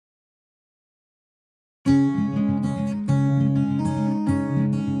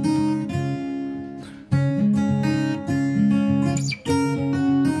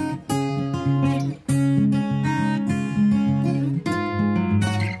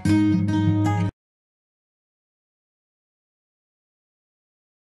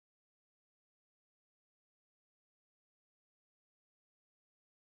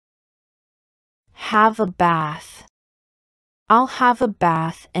Have a bath. I'll have a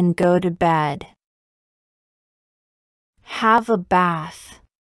bath and go to bed. Have a bath.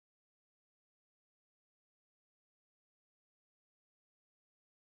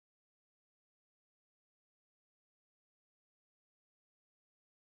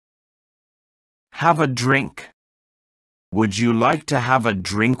 Have a drink. Would you like to have a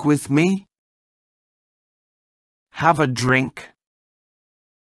drink with me? Have a drink.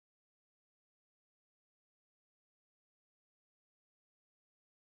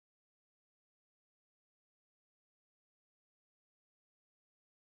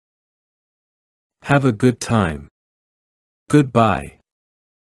 Have a good time. Goodbye.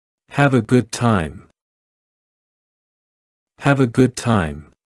 Have a good time. Have a good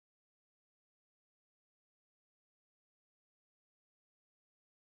time.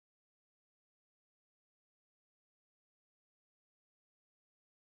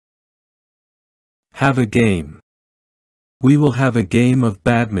 Have a game. We will have a game of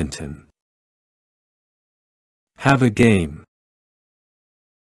badminton. Have a game.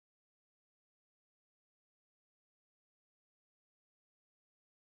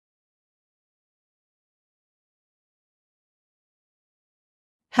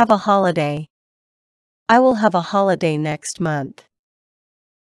 Have a holiday. I will have a holiday next month.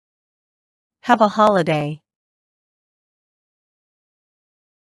 Have a holiday.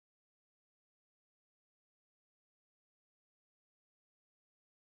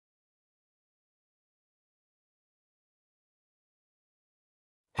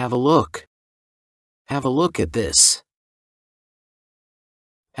 Have a look. Have a look at this.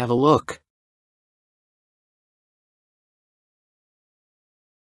 Have a look.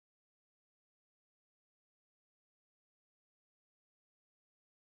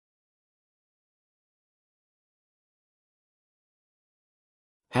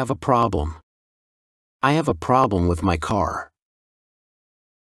 Have a problem. I have a problem with my car.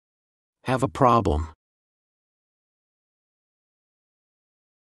 Have a problem.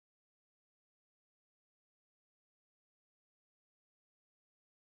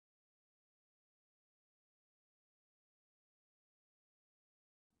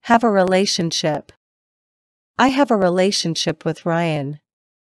 Have a relationship. I have a relationship with Ryan.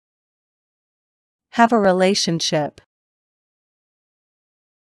 Have a relationship.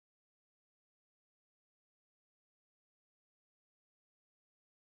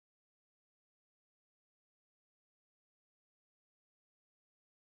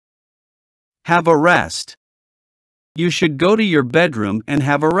 Have a rest. You should go to your bedroom and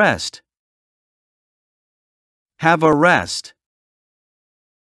have a rest. Have a rest.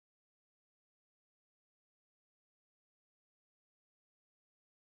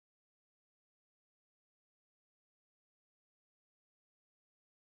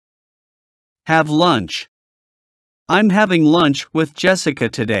 Have lunch. I'm having lunch with Jessica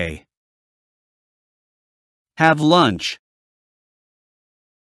today. Have lunch.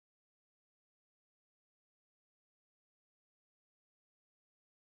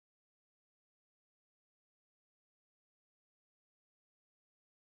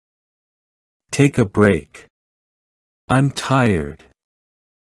 Take a break. I'm tired.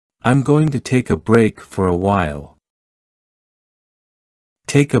 I'm going to take a break for a while.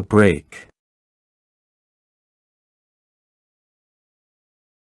 Take a break.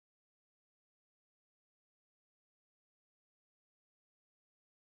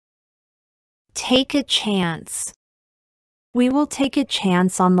 Take a chance. We will take a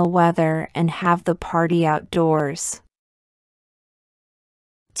chance on the weather and have the party outdoors.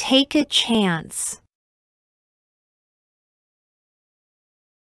 Take a chance.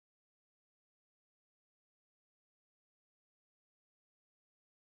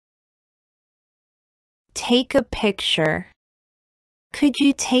 Take a picture. Could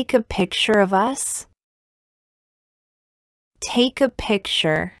you take a picture of us? Take a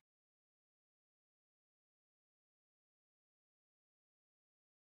picture.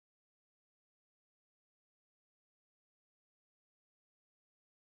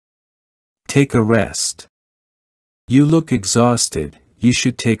 Take a rest. You look exhausted, you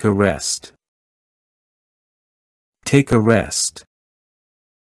should take a rest. Take a rest.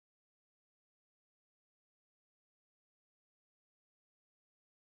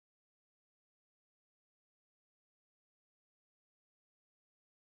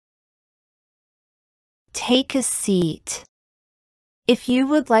 Take a seat. If you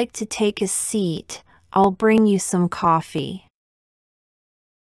would like to take a seat, I'll bring you some coffee.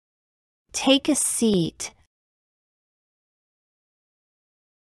 Take a seat.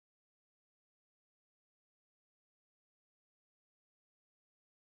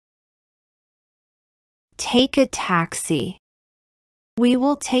 Take a taxi. We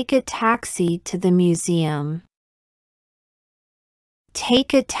will take a taxi to the museum.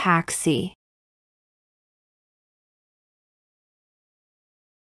 Take a taxi.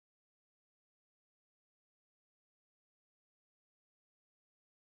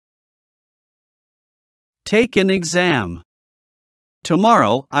 Take an exam.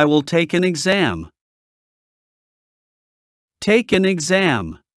 Tomorrow I will take an exam. Take an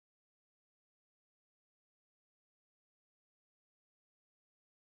exam.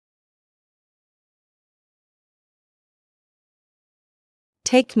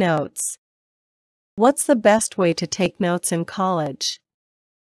 Take notes. What's the best way to take notes in college?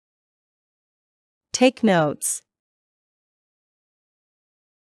 Take notes.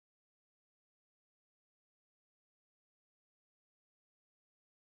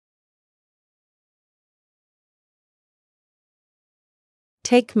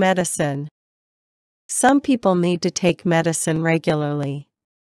 Take medicine. Some people need to take medicine regularly.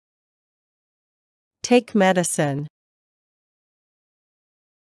 Take medicine.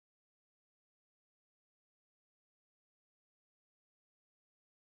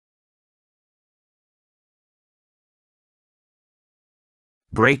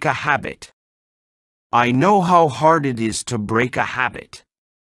 Break a habit. I know how hard it is to break a habit.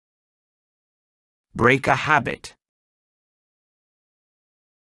 Break a habit.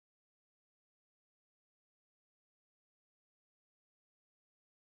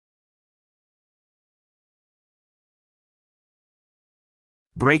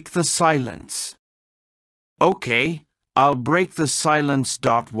 Break the silence. Okay, I'll break the silence.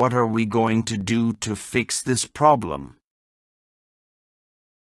 What are we going to do to fix this problem?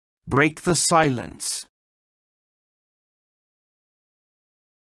 Break the silence.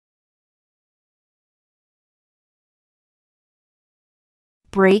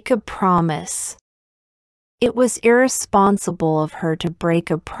 Break a promise. It was irresponsible of her to break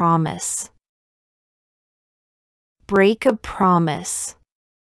a promise. Break a promise.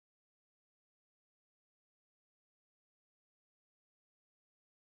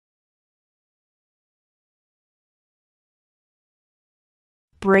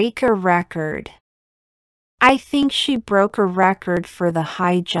 Break a record. I think she broke a record for the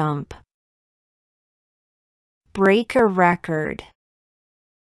high jump. Break a record.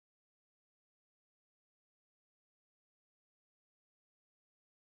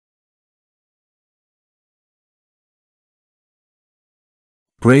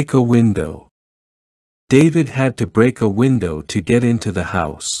 Break a window. David had to break a window to get into the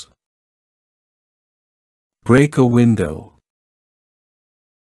house. Break a window.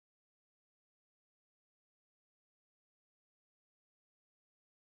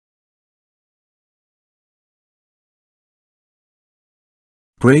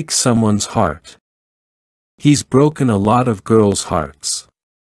 Break someone's heart. He's broken a lot of girls' hearts.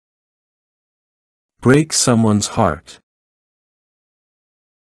 Break someone's heart.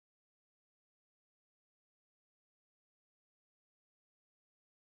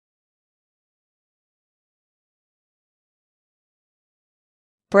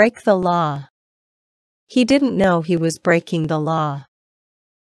 Break the law. He didn't know he was breaking the law.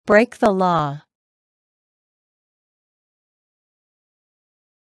 Break the law.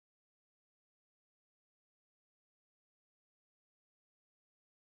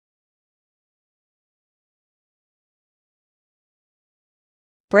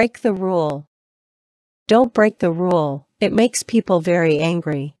 Break the rule. Don't break the rule, it makes people very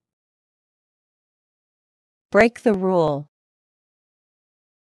angry. Break the rule.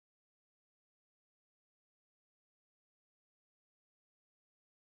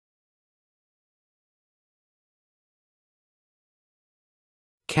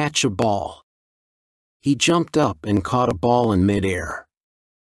 Catch a ball. He jumped up and caught a ball in midair.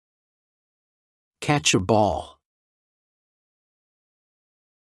 Catch a ball.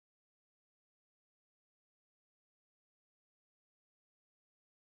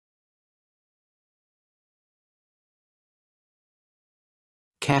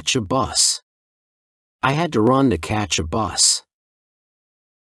 Catch a bus. I had to run to catch a bus.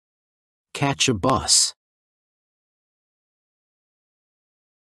 Catch a bus.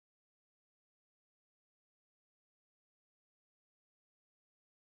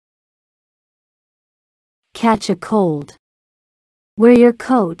 Catch a cold. Wear your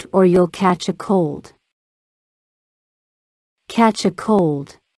coat or you'll catch a cold. Catch a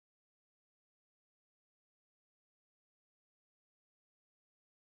cold.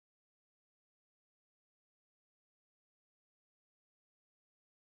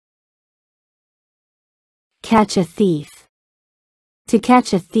 Catch a thief. To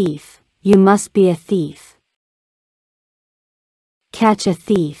catch a thief, you must be a thief. catch a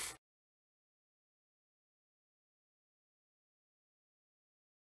thief.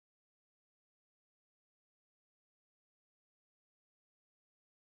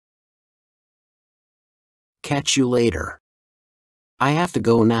 Catch you later. I have to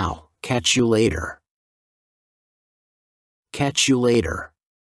go now. Catch you later. Catch you later.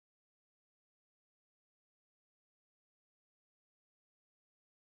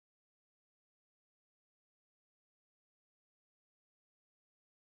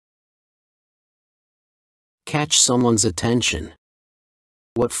 Catch someone's attention.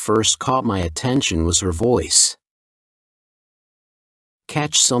 What first caught my attention was her voice.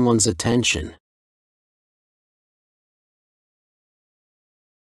 Catch someone's attention.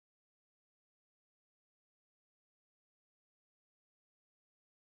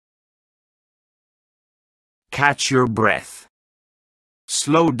 Catch your breath.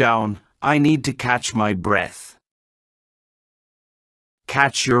 Slow down, I need to catch my breath.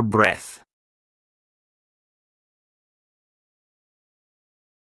 Catch your breath.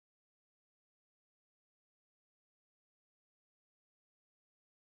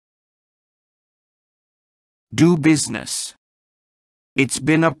 Do business. It's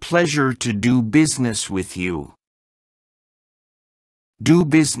been a pleasure to do business with you. Do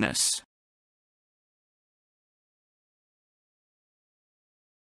business.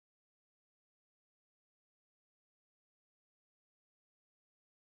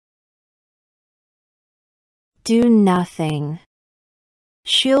 Do nothing.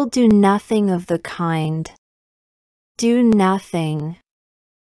 She'll do nothing of the kind. Do nothing.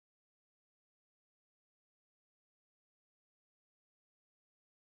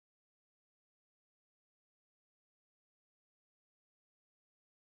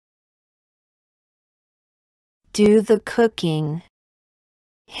 Do the cooking.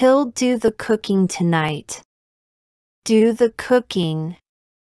 He'll do the cooking tonight. Do the cooking.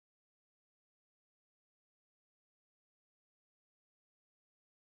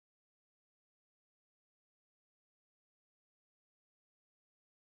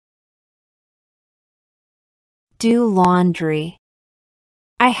 Do laundry.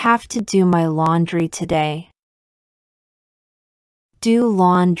 I have to do my laundry today. Do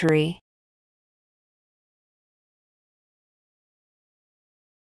laundry.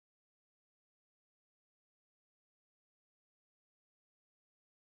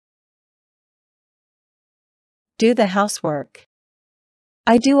 Do the housework.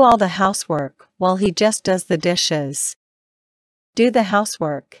 I do all the housework while he just does the dishes. Do the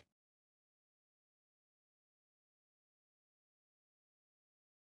housework.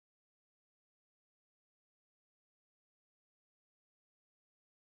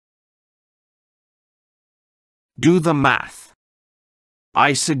 Do the math.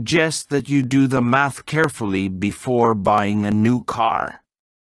 I suggest that you do the math carefully before buying a new car.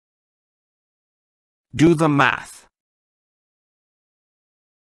 Do the math.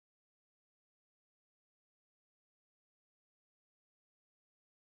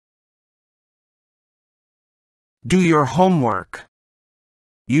 Do your homework.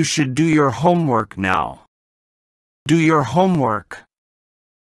 You should do your homework now. Do your homework.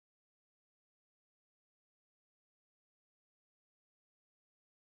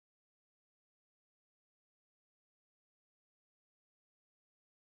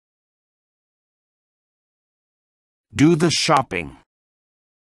 Do the shopping.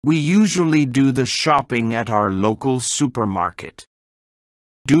 We usually do the shopping at our local supermarket.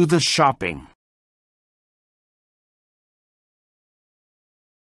 Do the shopping.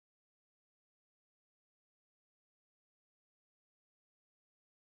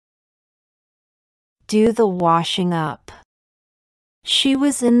 Do the washing up. She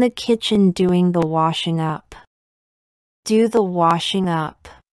was in the kitchen doing the washing up. Do the washing up.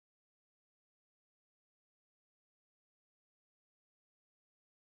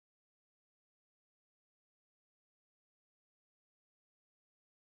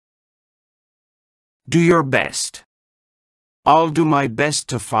 Do your best. I'll do my best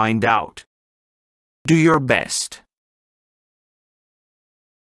to find out. Do your best.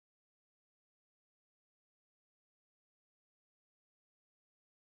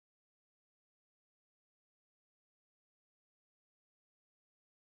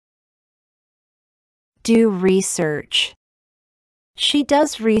 Do research. She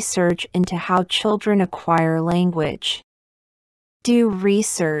does research into how children acquire language. Do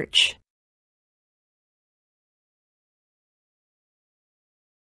research.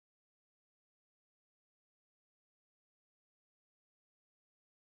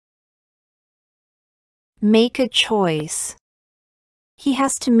 Make a choice. He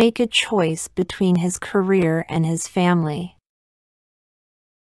has to make a choice between his career and his family.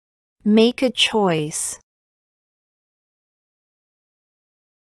 Make a choice.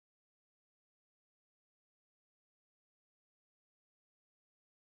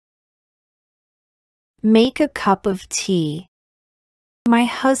 Make a cup of tea. My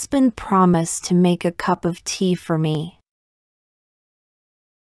husband promised to make a cup of tea for me.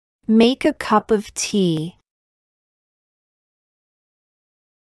 Make a cup of tea.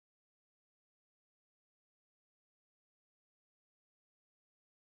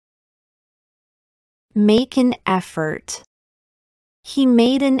 Make an effort. He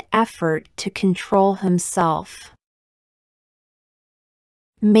made an effort to control himself.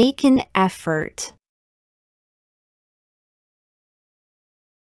 Make an effort.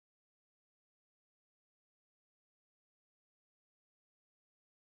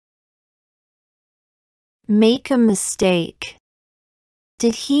 Make a mistake.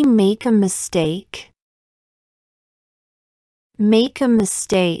 Did he make a mistake? Make a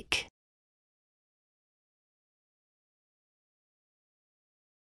mistake.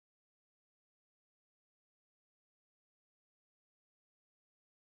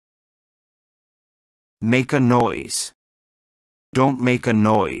 Make a noise. Don't make a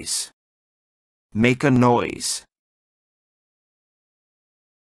noise. Make a noise.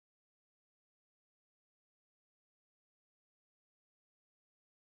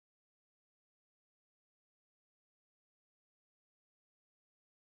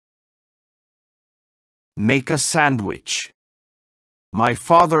 Make a sandwich. My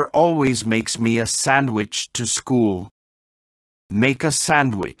father always makes me a sandwich to school. Make a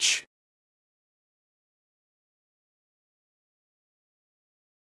sandwich.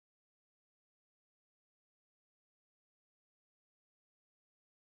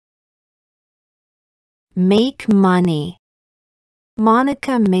 Make money.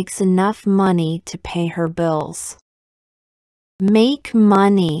 Monica makes enough money to pay her bills. Make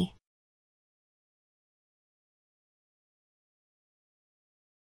money.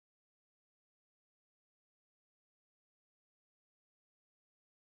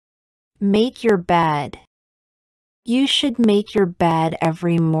 Make your bed. You should make your bed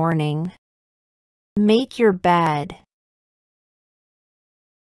every morning. Make your bed.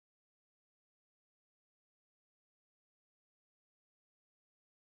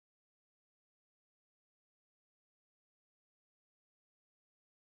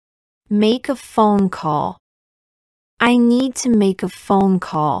 Make a phone call. I need to make a phone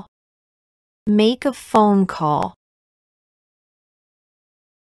call. Make a phone call.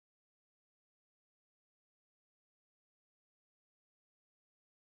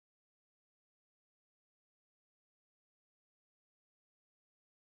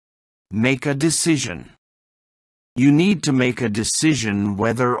 Make a decision. You need to make a decision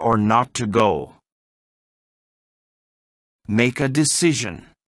whether or not to go. Make a decision.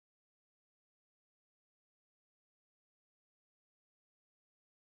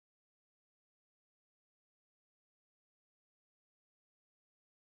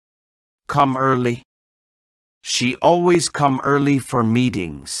 Come early. She always come early for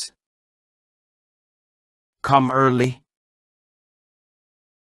meetings. Come early.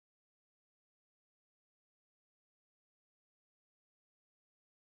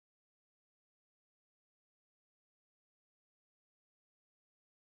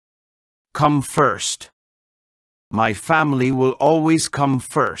 Come first. My family will always come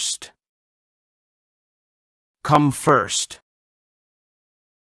first. Come first.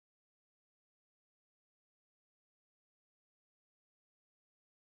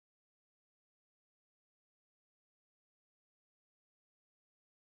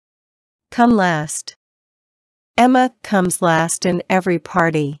 Come last. Emma comes last in every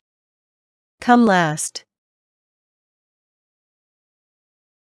party. Come last.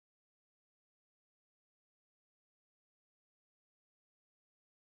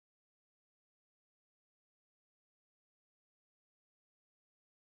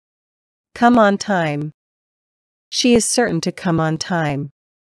 Come on time. She is certain to come on time.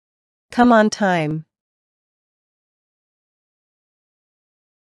 Come on time.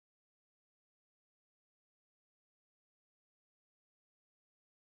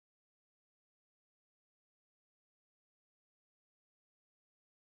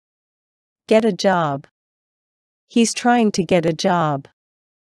 Get a job. He's trying to get a job.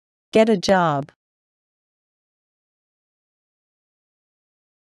 Get a job.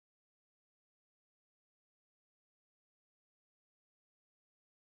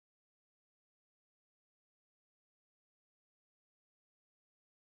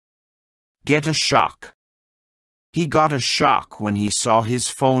 Get a shock. He got a shock when he saw his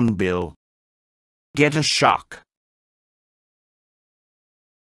phone bill. Get a shock.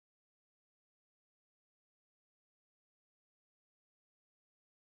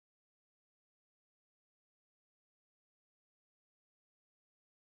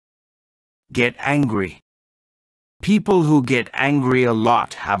 Get angry. People who get angry a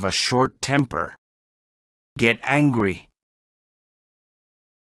lot have a short temper. Get angry.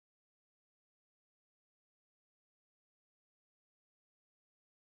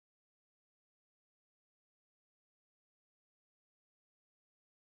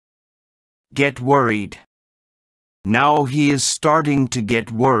 Get worried. Now he is starting to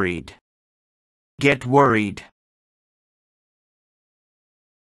get worried. Get worried.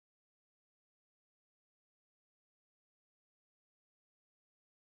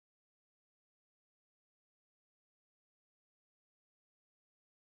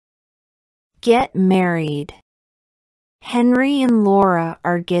 Get married. Henry and Laura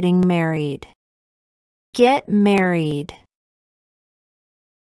are getting married. Get married.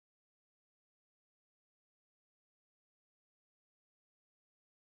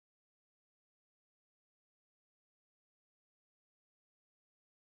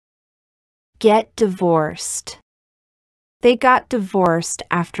 Get divorced. They got divorced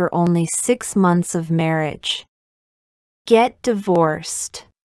after only 6 months of marriage. Get divorced.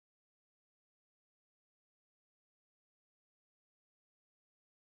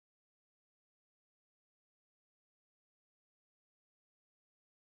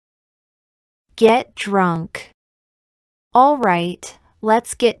 Get drunk. All right,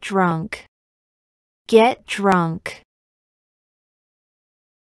 let's get drunk. Get drunk.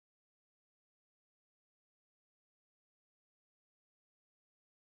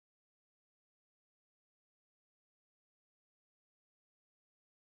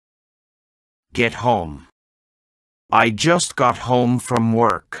 Get home. I just got home from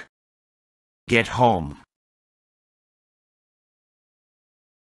work. Get home.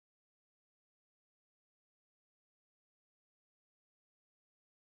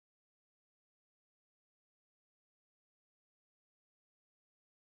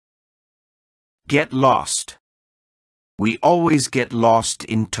 Get lost. We always get lost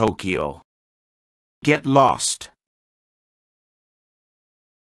in Tokyo. Get lost.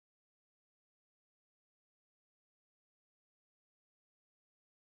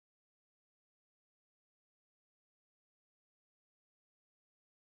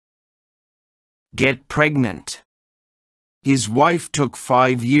 Get pregnant. His wife took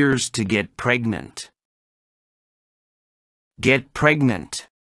 5 years to get pregnant. Get pregnant.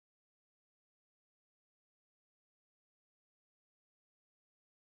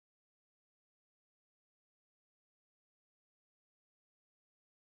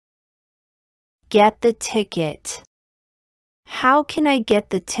 Get the ticket. How can I get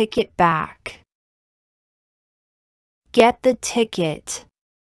the ticket back? Get the ticket.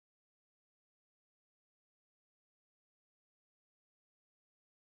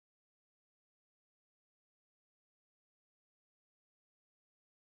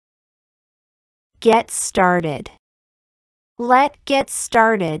 Get started. Get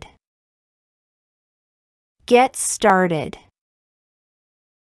started. Get started.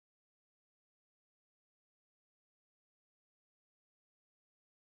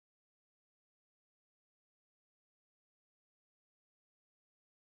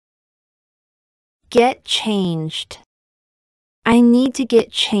 Get changed. I need to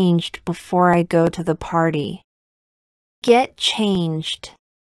get changed before I go to the party. Get changed.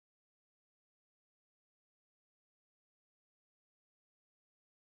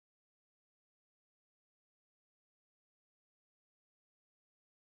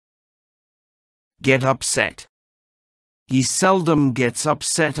 Get upset. He seldom gets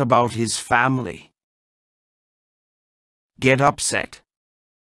upset about his family. Get upset.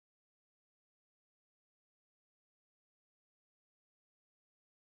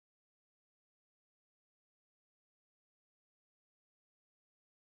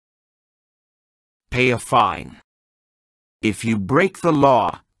 Pay a fine. If you break the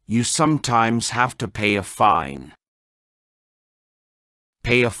law, you sometimes have to pay a fine.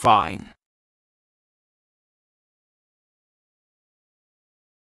 Pay a fine.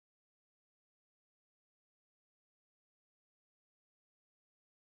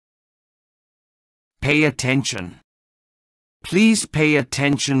 Pay attention. Please pay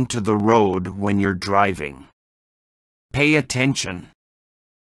attention to the road when you're driving. Pay attention.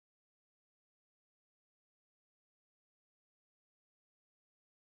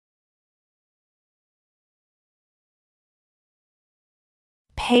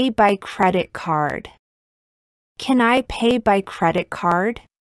 Pay by credit card. Can I pay by credit card?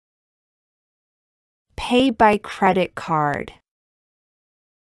 Pay by credit card.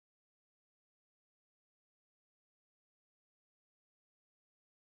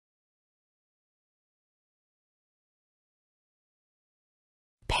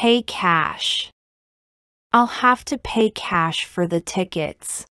 Pay cash. I'll have to pay cash for the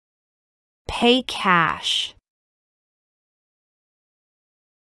tickets. Pay cash.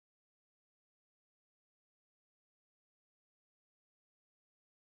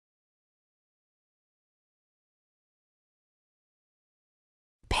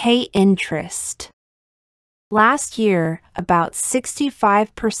 Pay interest. Last year, about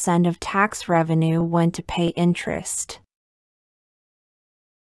 65% of tax revenue went to pay interest.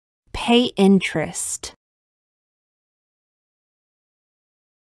 Pay interest.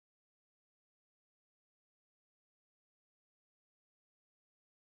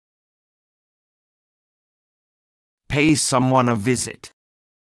 Pay someone a visit.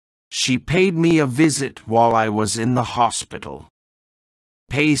 She paid me a visit while I was in the hospital.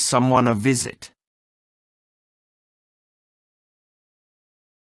 Pay someone a visit.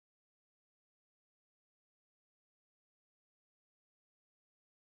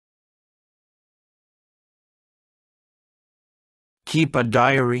 Keep a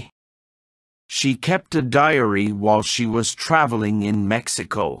diary. She kept a diary while she was traveling in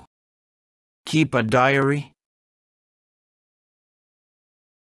Mexico. Keep a diary.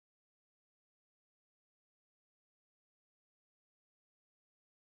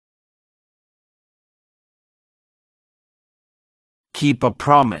 Keep a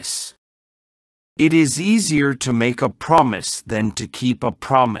promise. It is easier to make a promise than to keep a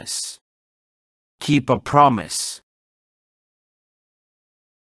promise. Keep a promise.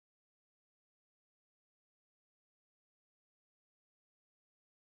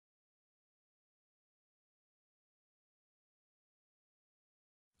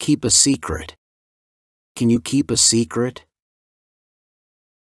 Keep a secret. Can you keep a secret?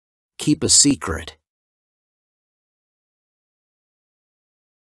 Keep a secret.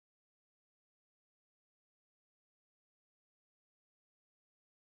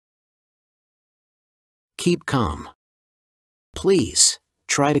 Keep calm. Please,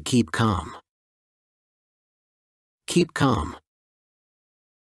 try to keep calm. Keep calm.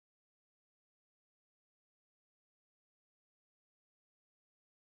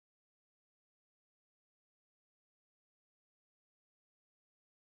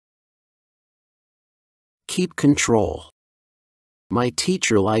 Keep control. My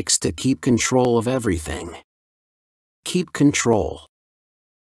teacher likes to keep control of everything. Keep control.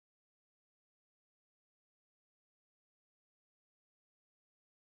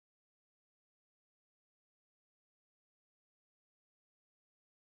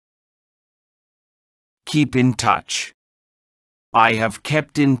 Keep in touch. I have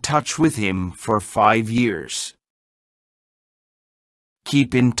kept in touch with him for 5 years.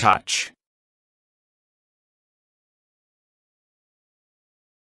 Keep in touch.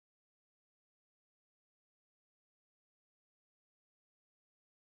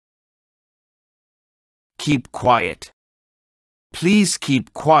 Keep quiet. Please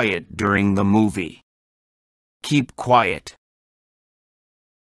keep quiet during the movie. Keep quiet.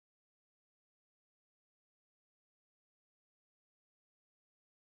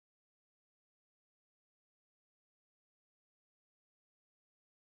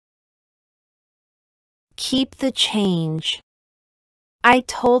 Keep the change. I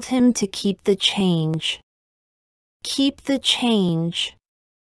told him to keep the change. Keep the change.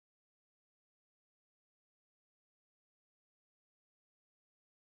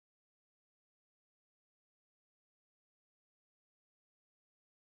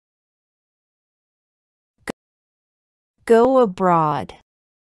 Go abroad.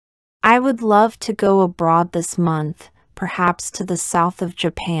 I would love to go abroad this month, perhaps to the south of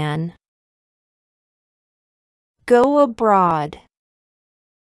Japan. Go abroad.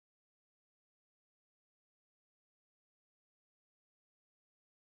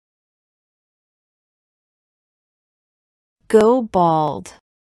 Go bald.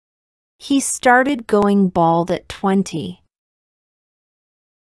 He started going bald at 20.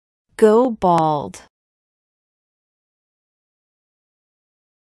 Go bald.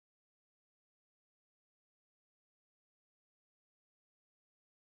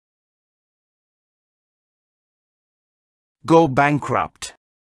 Go bankrupt.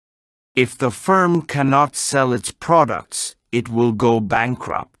 If the firm cannot sell its products, it will go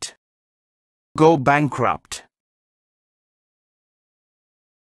bankrupt. Go bankrupt.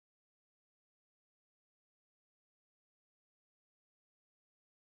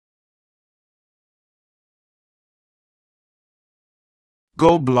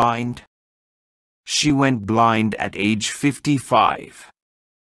 Go blind. She went blind at age 55.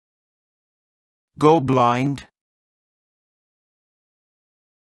 Go blind.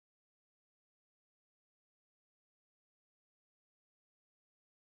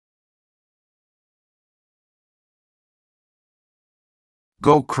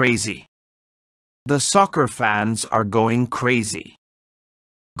 Go crazy. The soccer fans are going crazy.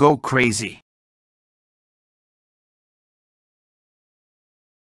 Go crazy.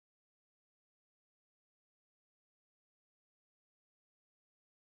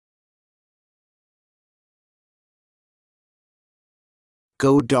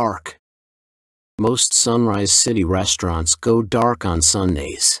 Go dark. Most Sunrise City restaurants go dark on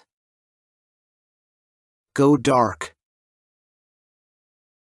Sundays. Go dark.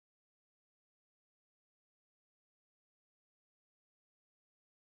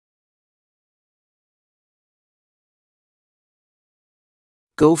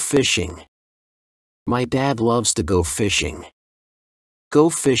 Go fishing. My dad loves to go fishing. Go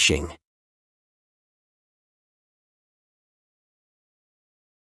fishing.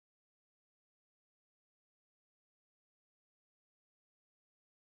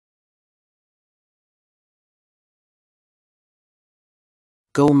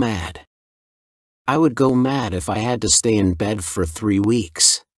 Go mad. I would go mad if I had to stay in bed for 3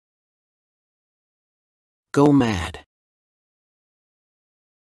 weeks. Go mad.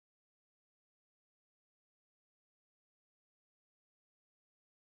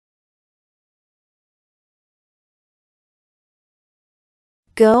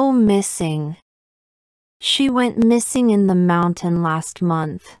 Go missing. She went missing in the mountain last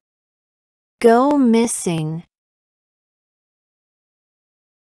month. Go missing.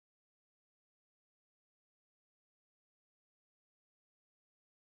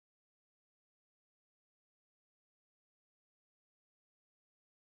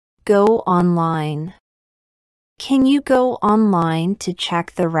 Go online. Can you go online to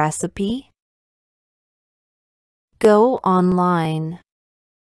check the recipe? Go online.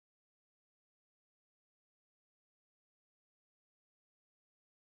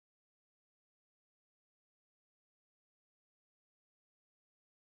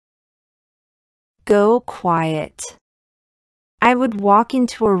 Go quiet. I would walk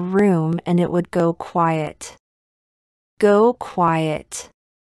into a room and it would go quiet. Go quiet.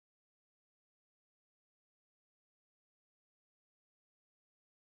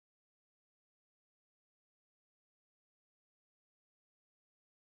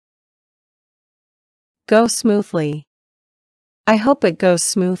 Go smoothly. I hope it goes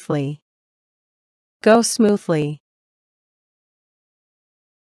smoothly. Go smoothly.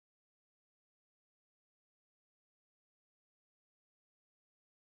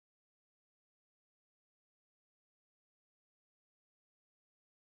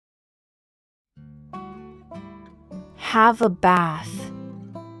 Have a bath.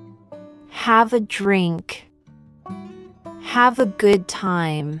 Have a drink. Have a good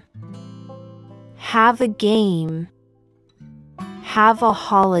time. Have a game. Have a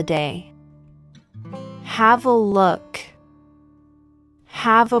holiday. Have a look.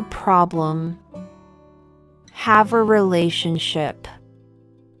 Have a problem. Have a relationship.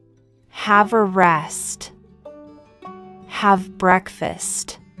 Have a rest. Have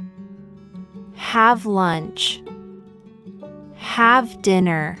breakfast. Have lunch. Have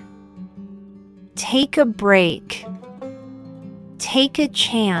dinner. Take a break. Take a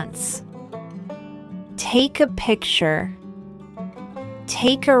chance. Take a picture.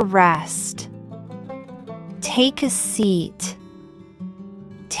 Take a rest. Take a seat.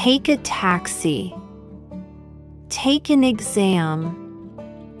 Take a taxi. Take an exam.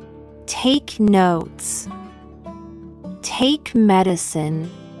 Take notes. Take medicine.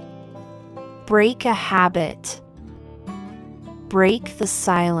 Break a habit. Break the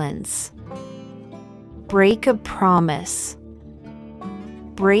silence. Break a promise.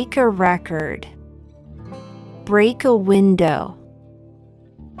 Break a record. Break a window.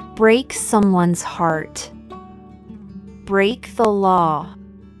 Break someone's heart. Break the law.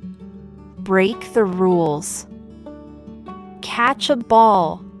 Break the rules. Catch a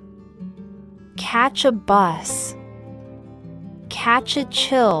ball. Catch a bus. Catch a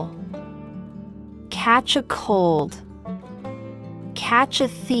chill. Catch a cold. Catch a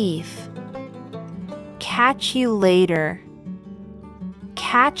thief. Catch you later.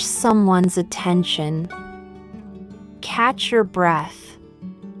 Catch someone's attention. Catch your breath.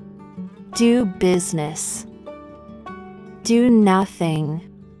 Do business. Do nothing.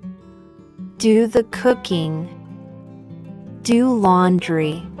 Do the cooking. Do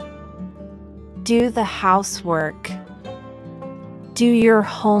laundry. Do the housework. Do your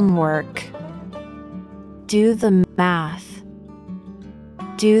homework. Do the math.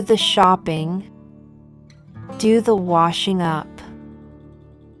 Do the shopping. Do the washing up.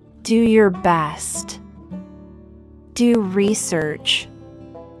 Do your best. Do research.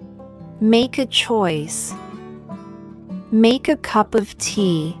 Make a choice. Make a cup of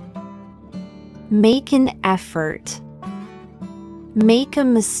tea. Make an effort. Make a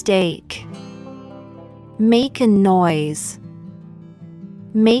mistake. Make a noise.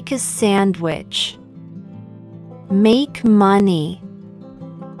 Make a sandwich. Make money.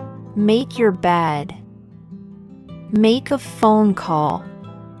 Make your bed. Make a phone call.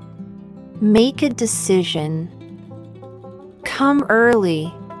 Make a decision. Come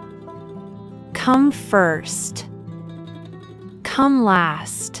early. Come first. Come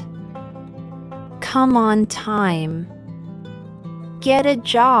last. Come on time. Get a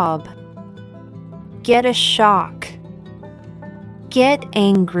job. Get a shock. Get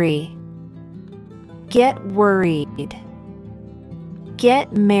angry. Get worried.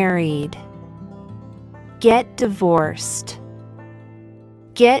 Get married. Get divorced.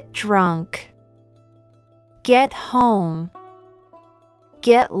 Get drunk. Get home.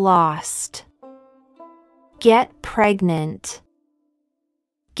 Get lost. Get pregnant.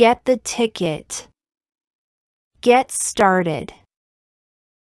 Get the ticket. Get started.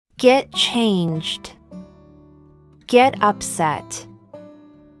 Get changed. Get upset.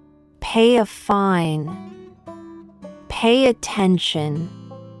 Pay a fine. Pay attention.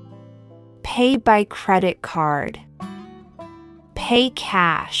 Pay by credit card. Pay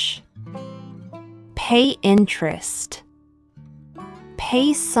cash. Pay interest.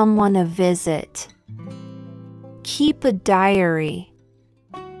 Pay someone a visit. Keep a diary.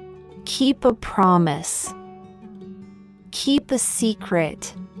 Keep a promise. Keep a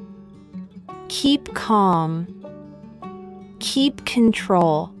secret. Keep calm. Keep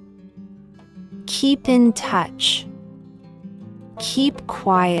control. Keep in touch. Keep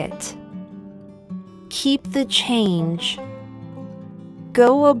quiet. Keep the change.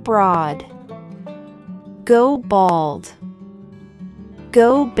 Go abroad. Go bald.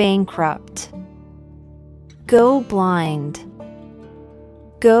 Go bankrupt. Go blind.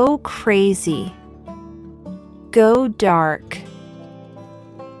 Go crazy. Go dark.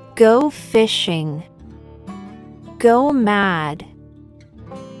 Go fishing. Go mad.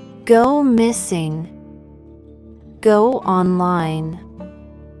 Go missing. Go online.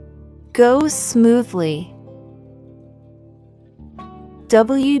 Go smoothly.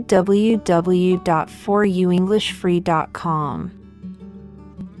 www.foryouenglishfree.com.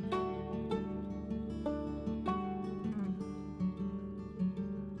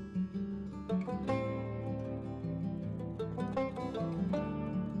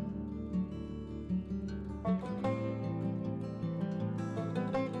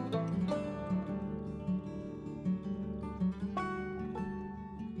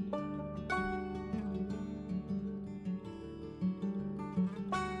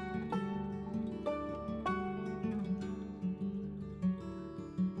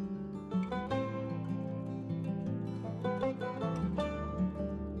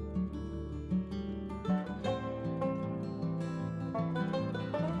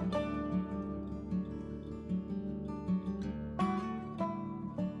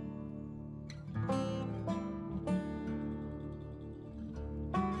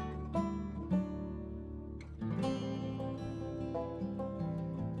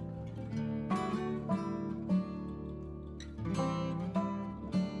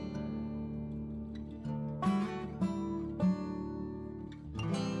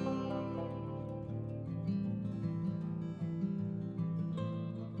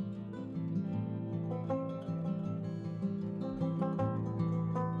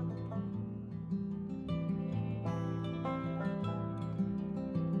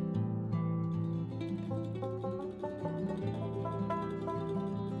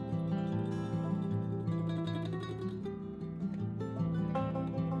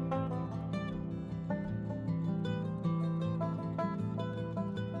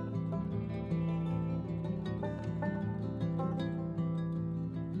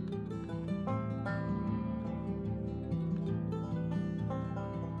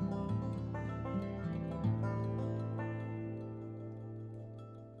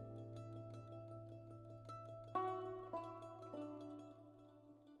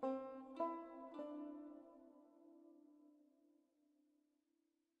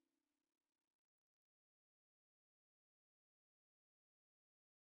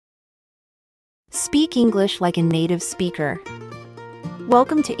 Speak English like a native speaker.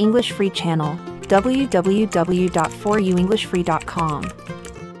 Welcome to English Free Channel, www.foryouenglishfree.com.